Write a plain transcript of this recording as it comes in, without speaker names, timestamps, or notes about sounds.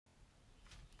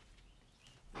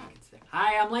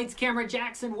Hi, I'm Lights Camera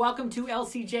Jackson. Welcome to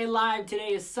LCJ Live. Today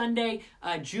is Sunday,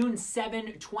 June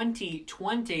 7,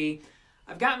 2020.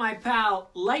 I've got my pal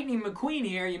Lightning McQueen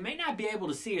here. You may not be able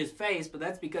to see his face, but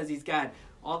that's because he's got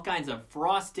all kinds of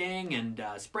frosting and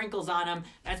sprinkles on him.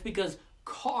 That's because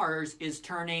Cars is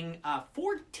turning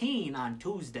 14 on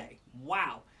Tuesday.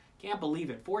 Wow. Can't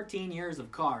believe it. 14 years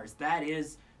of Cars. That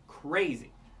is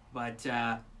crazy. But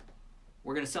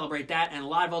we're going to celebrate that and a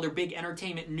lot of other big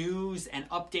entertainment news and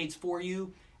updates for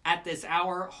you at this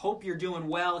hour. Hope you're doing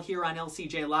well here on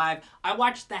LCJ Live. I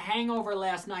watched The Hangover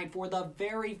last night for the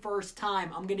very first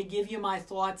time. I'm going to give you my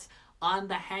thoughts on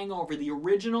The Hangover. The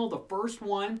original, the first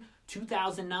one,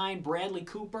 2009, Bradley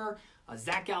Cooper,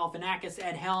 Zach Galifianakis,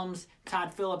 Ed Helms,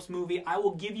 Todd Phillips movie. I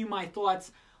will give you my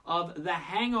thoughts of The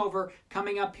Hangover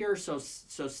coming up here, so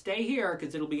stay here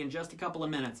because it'll be in just a couple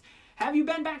of minutes. Have you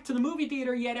been back to the movie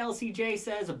theater yet, LCJ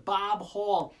says Bob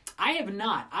Hall. I have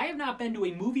not. I have not been to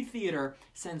a movie theater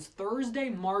since Thursday,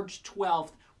 March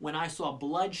 12th, when I saw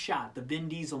Bloodshot, the Vin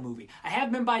Diesel movie. I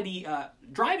have been by the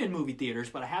drive-in movie theaters,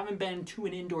 but I haven't been to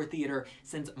an indoor theater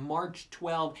since March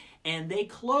 12th, and they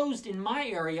closed in my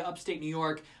area, upstate New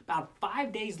York, about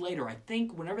 5 days later. I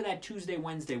think whenever that Tuesday,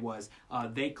 Wednesday was,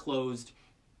 they closed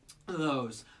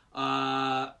those.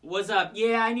 What's up?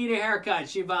 Yeah, I need a haircut,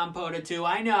 Shivam Poda too.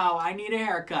 I know, I need a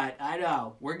haircut. I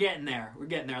know. We're getting there. We're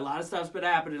getting there. A lot of stuff's been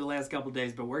happening the last couple of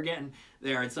days, but we're getting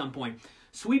there at some point.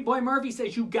 Sweet Boy Murphy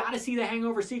says you gotta see the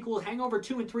Hangover sequels. Hangover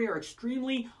 2 and 3 are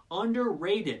extremely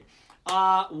underrated.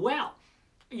 Well,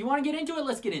 you want to get into it?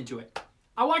 Let's get into it.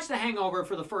 I watched The Hangover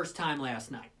for the first time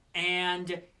last night,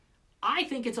 and I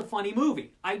think it's a funny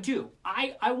movie. I do.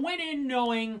 I went in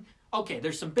knowing, okay,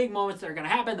 there's some big moments that are going to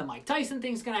happen. The Mike Tyson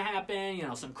thing's going to happen. You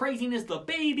know, some craziness, the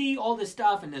baby, all this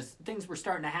stuff. And there's things were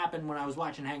starting to happen when I was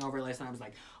watching Hangover last night. I was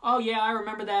like, oh, yeah, I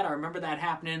remember that. I remember that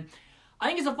happening. I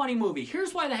think it's a funny movie.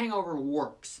 Here's why The Hangover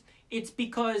works. It's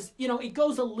because, you know, it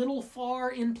goes a little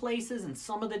far in places and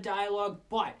some of the dialogue,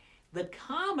 but the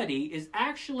comedy is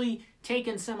actually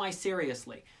taken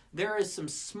semi-seriously. There is some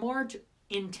smart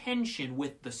intention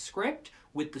with the script,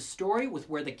 with the story, with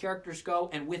where the characters go,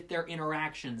 and with their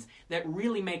interactions that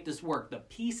really make this work. The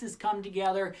pieces come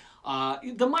together.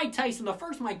 The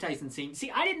first Mike Tyson scene. See,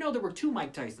 I didn't know there were two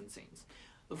Mike Tyson scenes.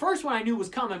 The first one I knew was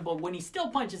coming, but when he still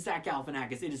punches Zach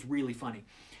Galifianakis, it is really funny.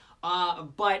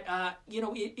 You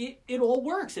know, it all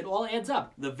works. It all adds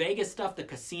up. The Vegas stuff, the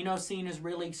casino scene is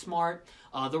really smart.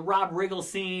 The Rob Riggle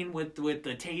scene with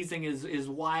the tasing is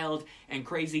wild and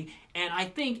crazy. And I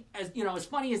think, as you know, as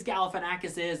funny as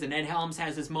Galifianakis is, and Ed Helms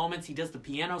has his moments, he does the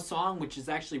piano song, which is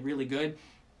actually really good.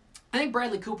 I think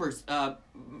Bradley Cooper's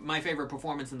my favorite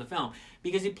performance in the film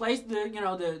because he plays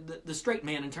the straight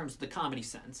man in terms of the comedy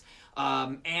sense,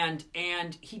 and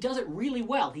he does it really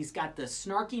well. He's got the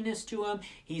snarkiness to him.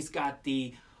 He's got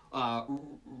the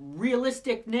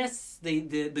realisticness,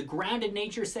 the grounded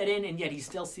nature set in, and yet he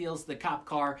still steals the cop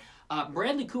car.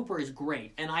 Bradley Cooper is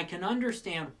great, and I can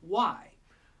understand why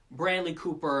Bradley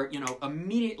Cooper, you know,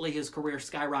 immediately his career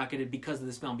skyrocketed because of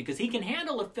this film. Because he can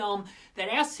handle a film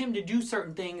that asks him to do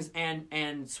certain things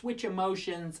and switch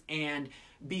emotions and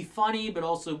be funny, but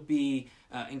also be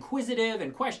inquisitive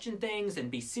and question things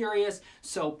and be serious.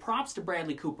 So props to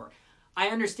Bradley Cooper. I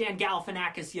understand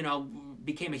Galifianakis, you know,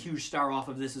 became a huge star off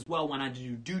of this as well. Went on to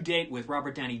do Due Date with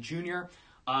Robert Downey Jr. You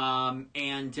know,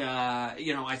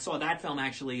 I saw that film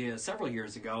actually several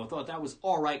years ago. I thought that was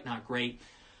all right, not great.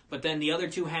 But then the other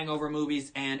two Hangover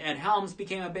movies, and Ed Helms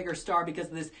became a bigger star because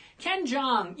of this. Ken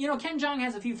Jeong, you know, Ken Jeong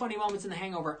has a few funny moments in The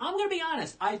Hangover. I'm going to be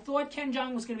honest. I thought Ken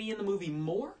Jeong was going to be in the movie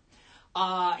more.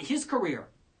 His career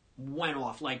went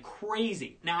off like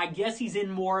crazy. Now, I guess he's in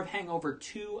more of Hangover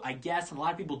 2, I guess. And a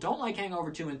lot of people don't like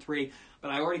Hangover 2 and 3. But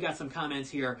I already got some comments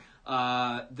here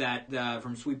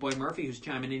from Sweet Boy Murphy, who's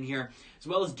chiming in here, as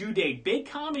well as Due Date. Big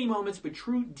comedy moments, but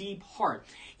true deep heart.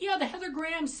 Yeah, the Heather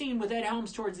Graham scene with Ed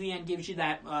Helms towards the end gives you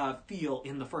that feel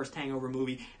in the first Hangover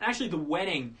movie. And actually, the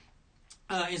wedding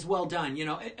is well done. You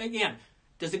know, again,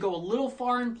 does it go a little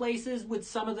far in places with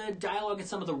some of the dialogue and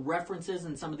some of the references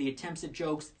and some of the attempts at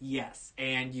jokes? Yes.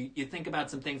 And you think about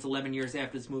some things 11 years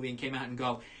after this movie and came out and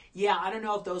go, yeah, I don't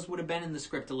know if those would have been in the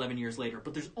script 11 years later.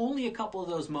 But there's only a couple of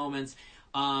those moments.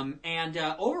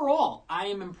 Overall, I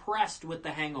am impressed with The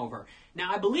Hangover.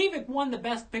 Now, I believe it won the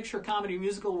Best Picture Comedy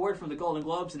Musical Award from the Golden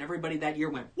Globes, and everybody that year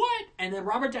went, what? And then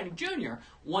Robert Downey Jr.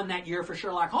 won that year for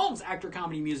Sherlock Holmes Actor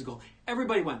Comedy Musical.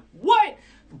 Everybody went, what?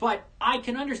 But I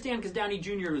can understand because Downey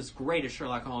Jr. was great as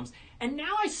Sherlock Holmes. And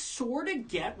now I sort of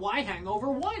get why Hangover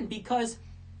won, because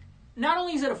not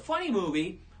only is it a funny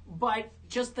movie, but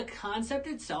just the concept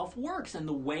itself works and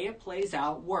the way it plays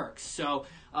out works. So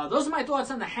those are my thoughts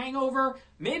on The Hangover.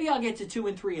 Maybe I'll get to 2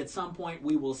 and 3 at some point.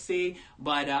 We will see.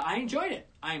 But I enjoyed it.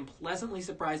 I am pleasantly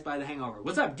surprised by The Hangover.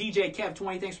 What's up, DJ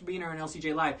Kev20? Thanks for being here on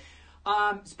LCJ Live.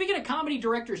 Speaking of comedy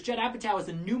directors, Judd Apatow has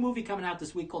a new movie coming out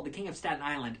this week called The King of Staten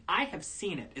Island. I have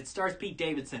seen it. It stars Pete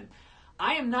Davidson.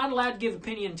 I am not allowed to give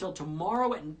opinion until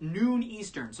tomorrow at noon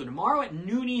Eastern. So tomorrow at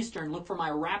noon Eastern, look for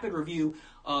my rapid review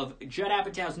of Judd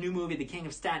Apatow's new movie, The King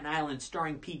of Staten Island,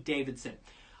 starring Pete Davidson.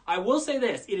 I will say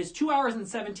this. It is 2 hours and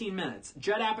 17 minutes.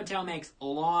 Judd Apatow makes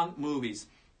long movies.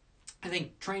 I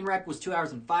think Trainwreck was 2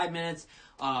 hours and 5 minutes.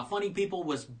 Funny People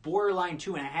was borderline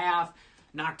 2.5.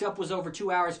 Knocked Up was over 2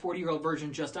 hours. 40-Year-Old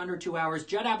Virgin just under 2 hours.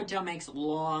 Judd Apatow makes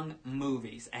long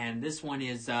movies, and this one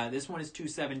is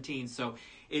 2:17. So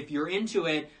if you're into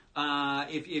it,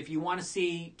 if you want to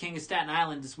see King of Staten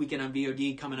Island this weekend on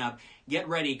VOD coming up, get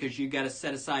ready because you got to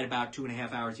set aside about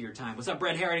 2.5 hours of your time. What's up,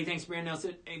 Brett Harity? Thanks for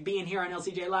being here on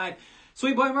LCJ Live.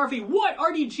 Sweet Boy Murphy, what?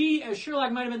 RDG as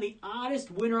Sherlock might have been the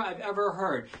oddest winner I've ever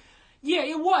heard. Yeah,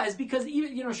 it was, because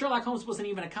even, Sherlock Holmes wasn't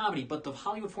even a comedy, but the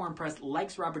Hollywood Foreign Press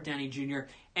likes Robert Downey Jr.,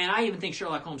 and I even think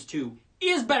Sherlock Holmes 2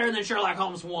 is better than Sherlock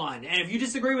Holmes 1. And if you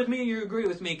disagree with me, you agree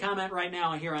with me, comment right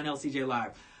now here on LCJ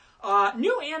Live.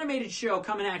 New animated show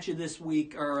coming at you this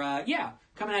week,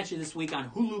 coming at you this week on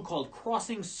Hulu called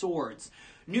Crossing Swords.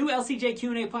 New LCJ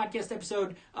Q&A podcast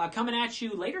episode coming at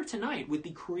you later tonight with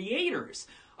the creators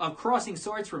of Crossing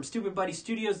Swords from Stupid Buddy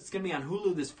Studios. It's going to be on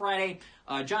Hulu this Friday.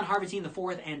 John Harvey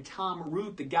IV and Tom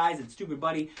Root, the guys at Stupid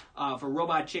Buddy for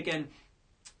Robot Chicken.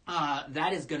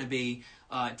 That is going to be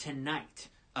tonight.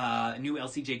 New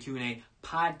LCJ Q&A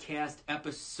podcast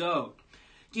episode.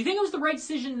 Do you think it was the right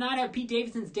decision not to have Pete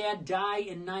Davidson's dad die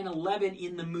in 9/11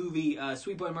 in the movie,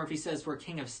 Sweet Boy Murphy says, for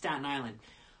King of Staten Island?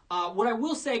 What I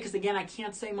will say, because again, I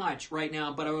can't say much right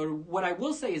now, but what I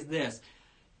will say is this.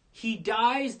 He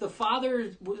dies, the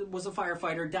father was a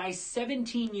firefighter, dies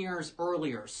 17 years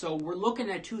earlier. So we're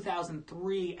looking at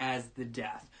 2003 as the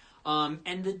death.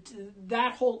 And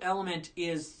that whole element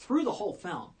is through the whole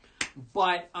film.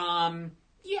 But,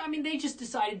 they just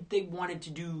decided they wanted to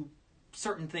do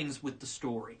certain things with the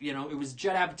story. It was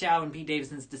Judd Apatow and Pete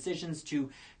Davidson's decisions to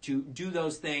do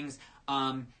those things.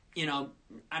 I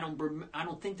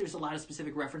don't think there's a lot of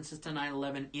specific references to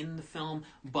 9/11 in the film,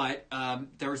 but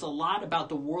there's a lot about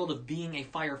the world of being a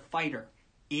firefighter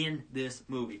in this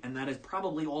movie, and that is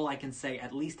probably all I can say,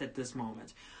 at least at this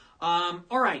moment. All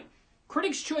right,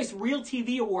 Critics' Choice Real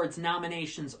TV Awards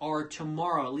nominations are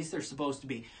tomorrow, at least they're supposed to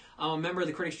be. I'm a member of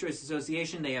the Critics' Choice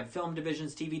Association. They have film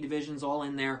divisions, TV divisions, all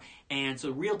in there. And so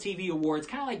Real TV Awards,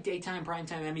 kind of like Daytime,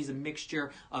 Primetime Emmys, a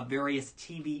mixture of various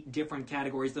TV different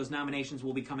categories. Those nominations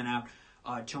will be coming out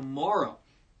tomorrow.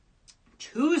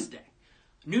 Tuesday,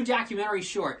 new documentary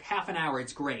short, half an hour.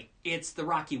 It's great. It's the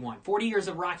Rocky one. 40 Years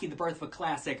of Rocky, the Birth of a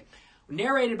Classic.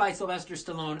 Narrated by Sylvester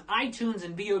Stallone. iTunes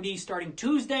and VOD starting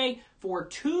Tuesday for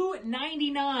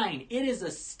 $2.99. It is a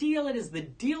steal. It is the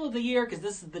deal of the year because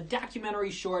this is the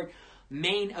documentary short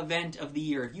main event of the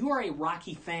year. If you are a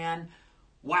Rocky fan,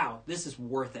 wow, this is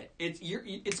worth it.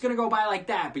 It's going to go by like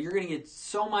that, but you're going to get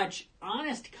so much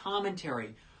honest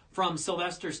commentary from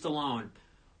Sylvester Stallone,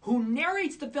 who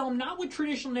narrates the film not with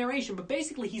traditional narration, but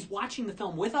basically he's watching the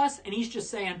film with us, and he's just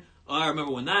saying, I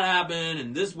remember when that happened,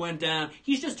 and this went down.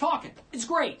 He's just talking. It's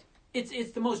great.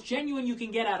 It's the most genuine you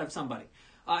can get out of somebody.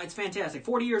 It's fantastic.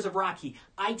 40 Years of Rocky,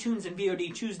 iTunes and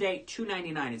VOD Tuesday,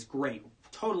 $2.99. It's great.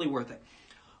 Totally worth it.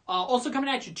 Also coming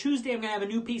at you Tuesday, I'm going to have a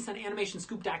new piece on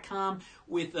AnimationScoop.com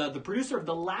with the producer of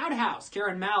The Loud House,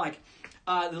 Karen Malik.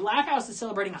 The Loud House is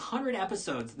celebrating 100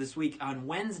 episodes this week on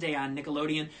Wednesday on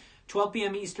Nickelodeon. 12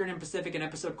 p.m. Eastern and Pacific, an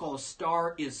episode called A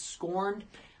Star is Scorned.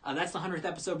 That's the 100th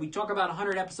episode. We talk about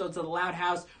 100 episodes of The Loud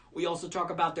House. We also talk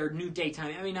about their new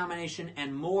Daytime Emmy nomination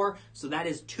and more. So that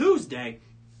is Tuesday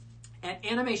at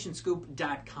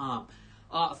AnimationScoop.com.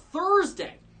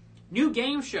 Thursday, new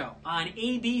game show on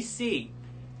ABC.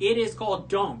 It is called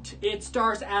Don't. It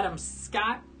stars Adam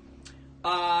Scott,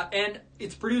 and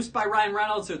it's produced by Ryan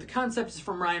Reynolds. So the concept is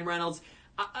from Ryan Reynolds.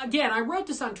 Again, I wrote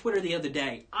this on Twitter the other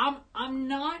day. I'm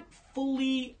not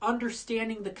fully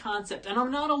understanding the concept, and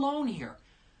I'm not alone here.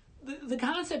 The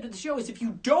concept of the show is if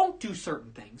you don't do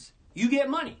certain things, you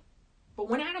get money. But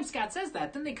when Adam Scott says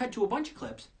that, then they cut to a bunch of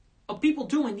clips of people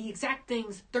doing the exact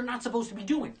things they're not supposed to be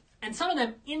doing. And some of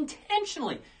them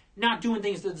intentionally not doing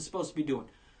things that they're supposed to be doing.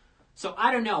 So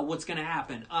I don't know what's going to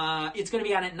happen. It's going to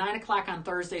be on at 9 o'clock on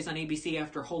Thursdays on ABC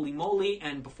after Holy Moly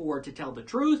and before To Tell the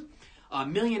Truth.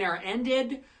 Millionaire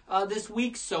ended this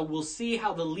week, so we'll see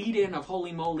how the lead-in of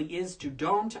Holy Moly is to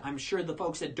Don't. I'm sure the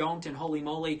folks at Don't and Holy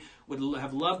Moly would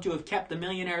have loved to have kept the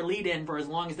Millionaire lead-in for as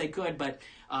long as they could, but,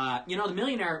 the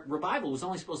Millionaire revival was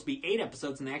only supposed to be 8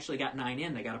 episodes, and they actually got 9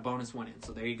 in. They got a bonus one in,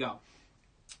 so there you go.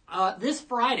 This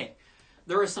Friday,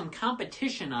 there is some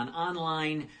competition on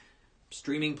online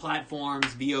streaming platforms,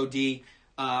 VOD,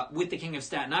 with The King of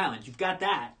Staten Island. You've got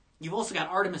that. You've also got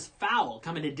Artemis Fowl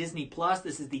coming to Disney+.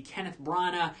 This is the Kenneth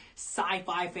Branagh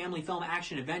sci-fi family film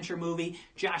action-adventure movie.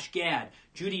 Josh Gad,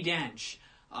 Judi Dench.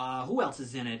 Who else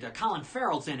is in it? Colin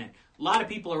Farrell's in it. A lot of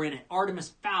people are in it.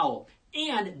 Artemis Fowl.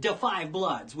 And Da 5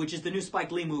 Bloods, which is the new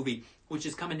Spike Lee movie, which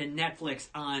is coming to Netflix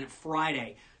on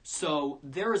Friday. So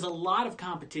there is a lot of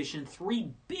competition.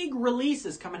 3 big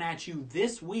releases coming at you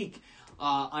this week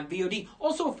on VOD.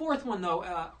 Also a 4th one, though,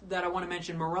 that I want to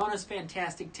mention, Morona's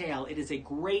Fantastic Tale. It is a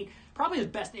great, probably the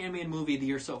best animated movie of the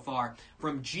year so far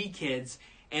from G-Kids,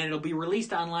 and it'll be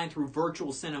released online through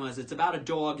virtual cinemas. It's about a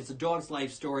dog. It's a dog's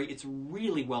life story. It's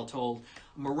really well told.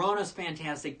 Morona's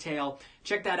Fantastic Tale.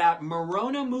 Check that out.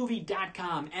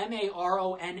 MaronaMovie.com.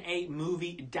 M-A-R-O-N-A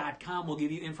movie.com. We'll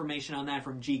give you information on that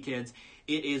from G-Kids.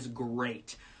 It is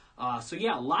great. So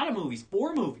yeah, a lot of movies.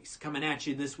 4 movies coming at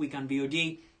you this week on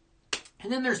VOD.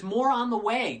 And then there's more on the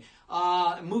way.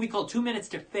 A movie called 2 Minutes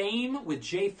to Fame with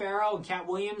Jay Farrow and Cat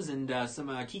Williams and some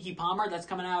Keke Palmer. That's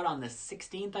coming out on the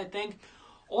 16th, I think.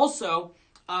 Also,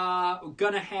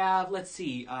 gonna have,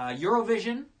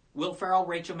 Eurovision, Will Ferrell,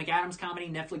 Rachel McAdams comedy,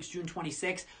 Netflix, June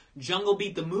 26th. Jungle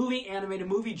Beat the movie, animated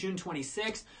movie, June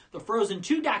 26th. The Frozen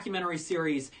 2 documentary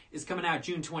series is coming out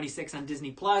June 26th on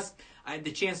Disney+. I had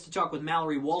the chance to talk with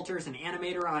Mallory Walters, an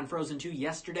animator on Frozen 2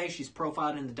 yesterday. She's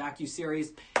profiled in the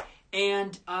docuseries.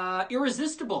 And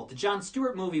Irresistible, the Jon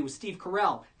Stewart movie with Steve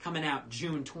Carell, coming out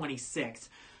June 26th.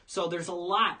 So there's a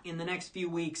lot in the next few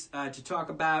weeks to talk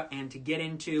about and to get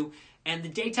into. And the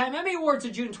Daytime Emmy Awards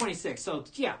are June 26th. So,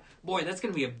 yeah, boy, that's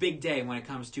going to be a big day when it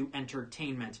comes to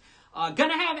entertainment.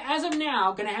 Gonna have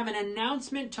an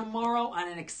announcement tomorrow on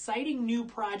an exciting new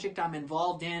project I'm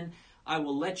involved in. I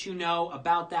will let you know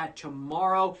about that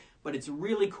tomorrow, but it's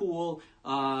really cool.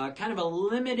 Kind of a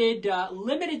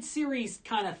limited series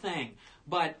kind of thing.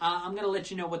 But I'm going to let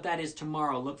you know what that is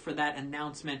tomorrow. Look for that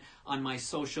announcement on my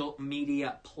social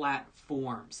media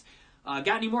platforms. Got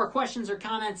any more questions or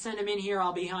comments? Send them in here.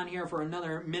 I'll be on here for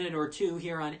another minute or two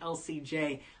here on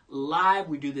LCJ Live.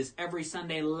 We do this every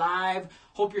Sunday live.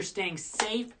 Hope you're staying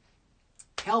safe,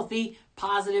 healthy,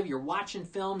 positive. You're watching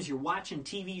films. You're watching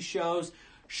TV shows.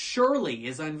 Shirley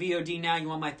is on VOD now. You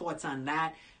want my thoughts on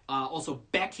that? Also,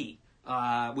 Becky,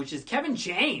 which is Kevin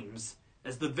James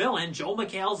as the villain. Joel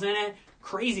McHale's in it.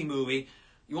 Crazy movie.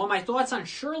 You want my thoughts on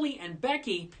Shirley and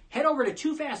Becky? Head over to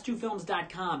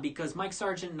toofast2films.com because Mike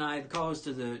Sargent and I, the co-host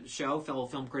of the show, fellow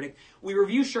film critic, we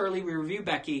review Shirley, we review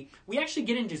Becky. We actually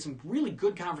get into some really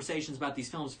good conversations about these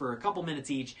films for a couple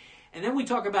minutes each. And then we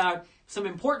talk about some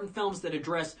important films that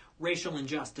address racial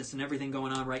injustice and everything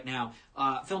going on right now.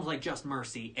 Films like Just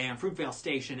Mercy and Fruitvale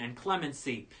Station and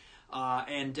Clemency.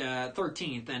 And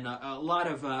 13th, and a lot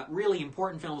of really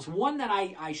important films. One that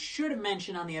I should have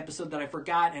mentioned on the episode that I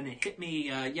forgot, and it hit me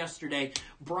yesterday,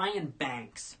 Brian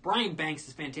Banks. Brian Banks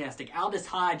is fantastic. Aldous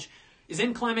Hodge is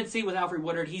in Clemency with Alfred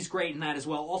Woodard. He's great in that as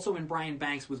well. Also in Brian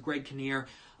Banks with Greg Kinnear.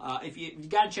 If you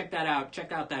got to check that out.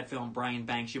 Check out that film, Brian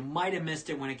Banks. You might have missed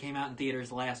it when it came out in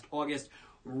theaters last August.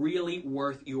 Really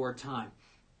worth your time.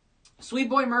 Sweet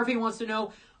Boy Murphy wants to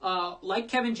know, like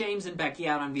Kevin James and Becky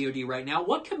out on VOD right now,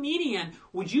 what comedian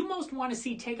would you most want to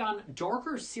see take on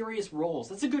darker, serious roles?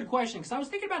 That's a good question, because I was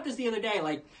thinking about this the other day.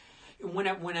 Like, when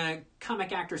a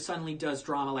comic actor suddenly does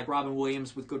drama, like Robin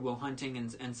Williams with Good Will Hunting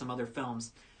and some other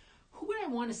films, who would I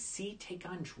want to see take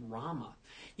on drama?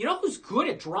 You know who's good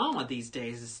at drama these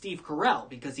days is Steve Carell,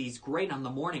 because he's great on The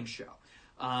Morning Show.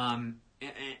 And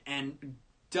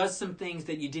does some things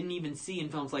that you didn't even see in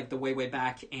films like The Way, Way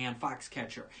Back and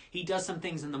Foxcatcher. He does some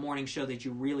things in The Morning Show that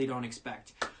you really don't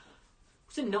expect.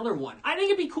 What's another one? I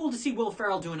think it'd be cool to see Will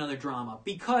Ferrell do another drama,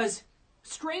 because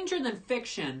Stranger Than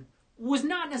Fiction was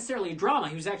not necessarily a drama.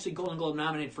 He was actually Golden Globe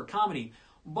nominated for comedy,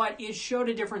 but it showed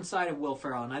a different side of Will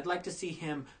Ferrell, and I'd like to see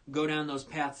him go down those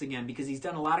paths again, because he's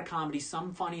done a lot of comedy,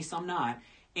 some funny, some not,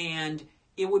 and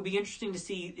it would be interesting to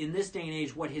see in this day and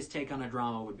age what his take on a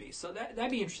drama would be. So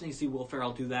that'd be interesting to see Will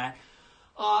Ferrell do that.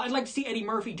 I'd like to see Eddie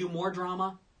Murphy do more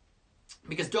drama,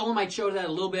 because Dolomite showed that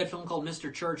a little bit. A film called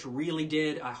Mr. Church really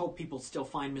did. I hope people still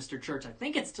find Mr. Church. I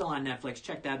think it's still on Netflix.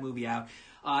 Check that movie out.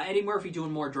 Eddie Murphy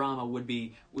doing more drama would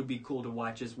be cool to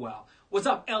watch as well. What's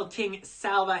up, El King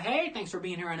Salva? Hey, thanks for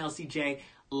being here on LCJ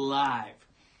Live.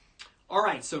 All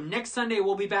right, so next Sunday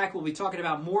we'll be back. We'll be talking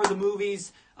about more of the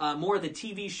movies, more of the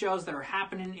TV shows that are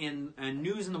happening in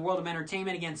news in the world of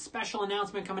entertainment. Again, special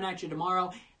announcement coming at you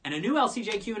tomorrow, and a new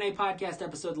LCJ Q&A podcast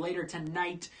episode later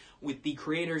tonight with the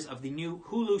creators of the new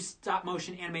Hulu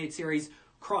stop-motion animated series,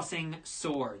 Crossing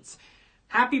Swords.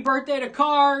 Happy birthday to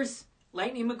Cars,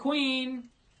 Lightning McQueen,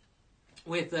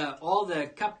 with all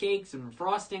the cupcakes and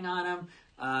frosting on them.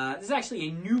 This is actually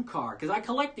a new car, because I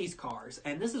collect these cars,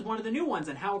 and this is one of the new ones,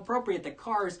 and how appropriate that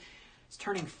Cars is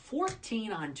turning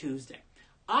 14 on Tuesday.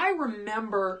 I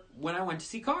remember when I went to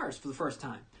see Cars for the first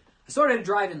time. I started to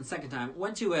drive in the second time.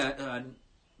 Went to a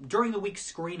during the week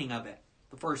screening of it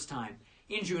the first time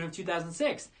in June of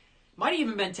 2006. Might have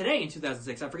even been today in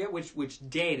 2006. I forget which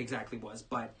day it exactly was,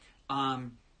 but I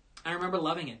remember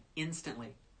loving it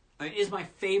instantly. It is my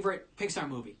favorite Pixar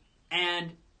movie,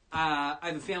 and I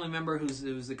have a family member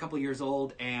who's a couple years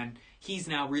old, and he's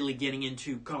now really getting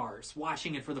into Cars,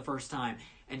 watching it for the first time,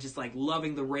 and just like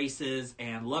loving the races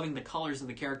and loving the colors of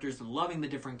the characters and loving the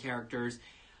different characters.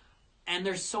 And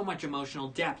there's so much emotional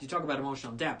depth. You talk about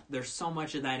emotional depth. There's so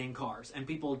much of that in Cars, and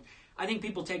I think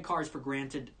people take Cars for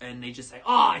granted, and they just say,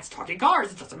 "Oh, it's talking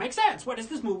Cars. It doesn't make sense. What is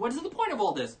this movie? What is the point of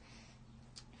all this?"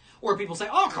 Or people say,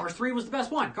 "Oh, Cars 3 was the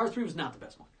best one." Cars 3 was not the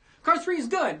best one. Cars 3 is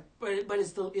good, but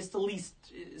it's the least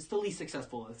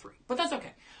successful of the three. But that's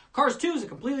okay. Cars 2 is a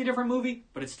completely different movie,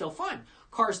 but it's still fun.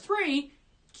 Cars 3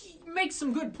 makes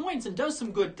some good points and does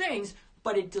some good things,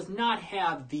 but it does not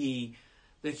have the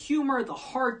humor, the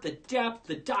heart, the depth,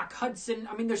 the Doc Hudson.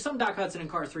 I mean, there's some Doc Hudson in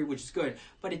Cars 3, which is good,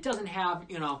 but it doesn't have,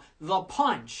 the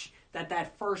punch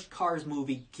that first Cars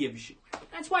movie gives you.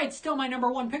 That's why it's still my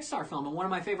 #1 Pixar film and one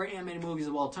of my favorite animated movies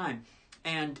of all time.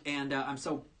 And I'm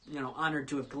so honored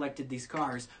to have collected these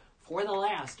cars for the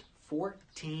last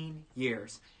 14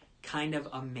 years. Kind of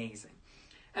amazing.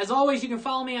 As always, you can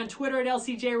follow me on Twitter at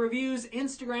LCJ Reviews,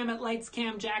 Instagram at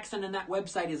LightsCamJackson, and that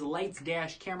website is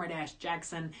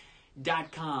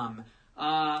lights-camera-jackson.com.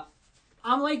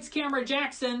 I'm Lights Camera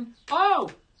Jackson. Oh,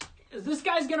 this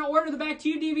guy's going to order the Back to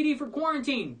You DVD for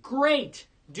quarantine. Great.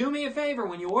 Do me a favor.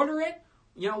 When you order it,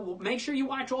 make sure you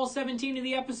watch all 17 of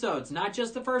the episodes, not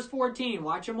just the first 14.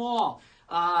 Watch them all.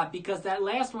 Because that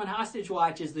last one, Hostage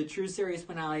Watch, is the true series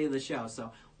finale of the show.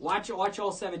 So watch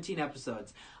all 17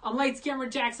 episodes. I'm Lights Camera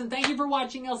Jackson. Thank you for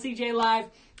watching LCJ Live.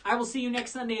 I will see you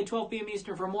next Sunday at 12 p.m.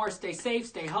 Eastern for more. Stay safe,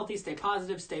 stay healthy, stay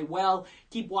positive, stay well.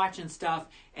 Keep watching stuff.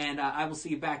 And I will see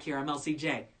you back here. I'm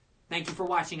LCJ. Thank you for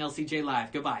watching LCJ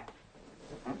Live. Goodbye.